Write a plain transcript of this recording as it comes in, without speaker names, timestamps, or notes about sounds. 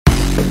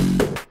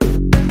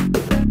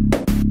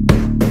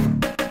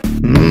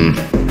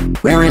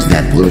Where is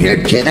that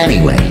blue-haired kid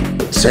anyway?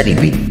 Said he'd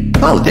be...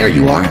 Oh, there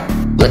you are.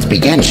 Let's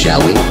begin, shall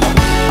we?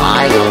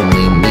 I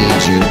only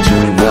need you to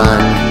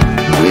run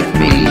with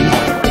me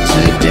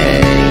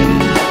today.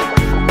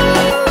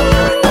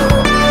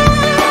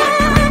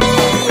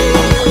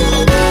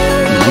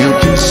 You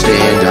can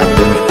stand up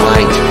and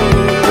fight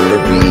or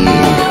be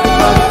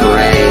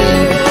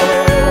afraid.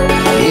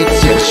 It's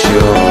a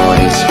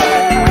choice.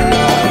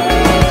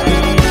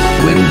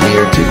 When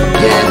we're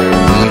together,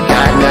 we've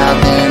got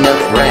nothing to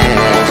fret.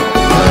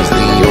 'Cause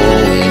the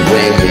only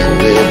way you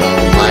live a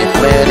life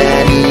without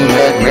any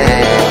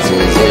regrets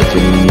is if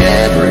you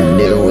never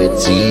knew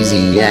it's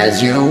easy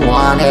as you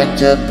want it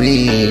to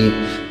be.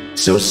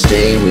 So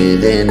stay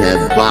within a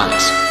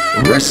box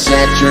or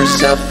set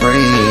yourself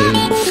free.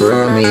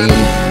 For me,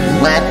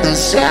 let the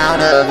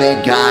sound of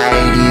it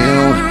guide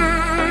you.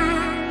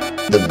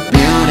 The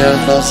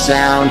beautiful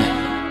sound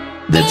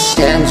that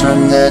stems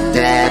from the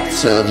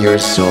depths of your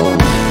soul.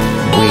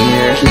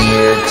 We're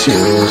here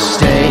to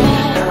stay.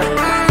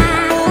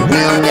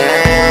 We'll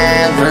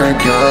never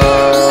go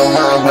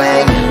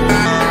away.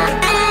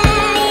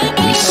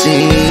 We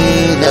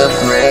see the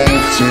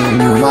brave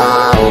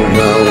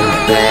tomorrow,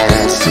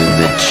 best of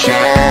the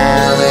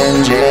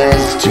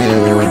challenges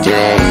today.